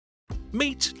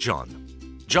Meet John.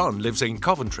 John lives in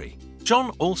Coventry. John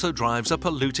also drives a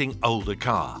polluting older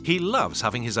car. He loves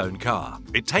having his own car.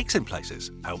 It takes him places,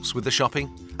 helps with the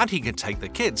shopping, and he can take the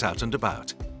kids out and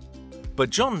about. But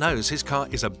John knows his car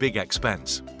is a big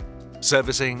expense.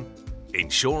 Servicing,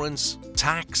 insurance,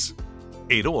 tax,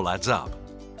 it all adds up.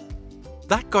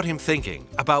 That got him thinking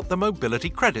about the Mobility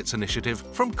Credits initiative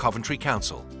from Coventry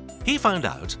Council. He found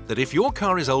out that if your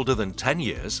car is older than 10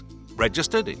 years,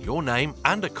 registered in your name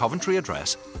and a Coventry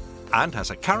address, and has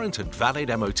a current and valid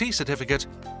MOT certificate,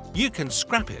 you can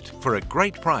scrap it for a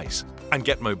great price and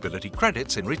get mobility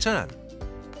credits in return.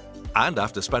 And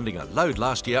after spending a load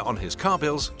last year on his car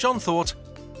bills, John thought,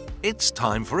 it's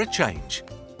time for a change.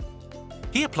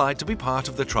 He applied to be part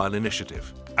of the trial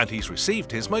initiative, and he's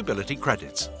received his mobility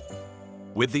credits.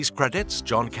 With these credits,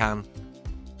 John can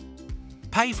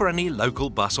pay for any local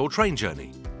bus or train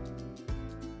journey,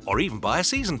 or even buy a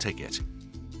season ticket,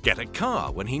 get a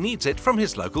car when he needs it from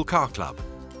his local car club,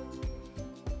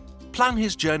 plan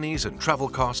his journeys and travel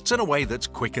costs in a way that's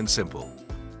quick and simple,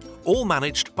 all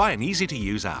managed by an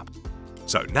easy-to-use app.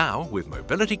 So now, with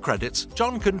mobility credits,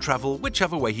 John can travel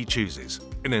whichever way he chooses,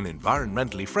 in an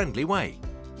environmentally friendly way.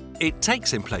 It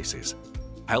takes him places,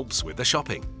 helps with the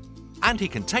shopping, and he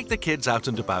can take the kids out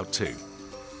and about too.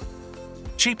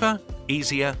 Cheaper,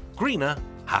 easier, greener,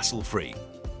 hassle-free.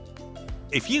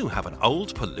 If you have an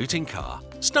old polluting car,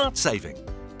 start saving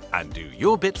and do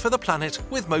your bit for the planet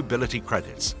with Mobility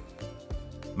Credits.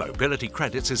 Mobility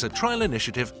Credits is a trial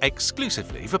initiative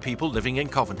exclusively for people living in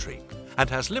Coventry and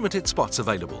has limited spots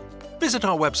available. Visit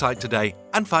our website today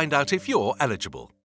and find out if you're eligible.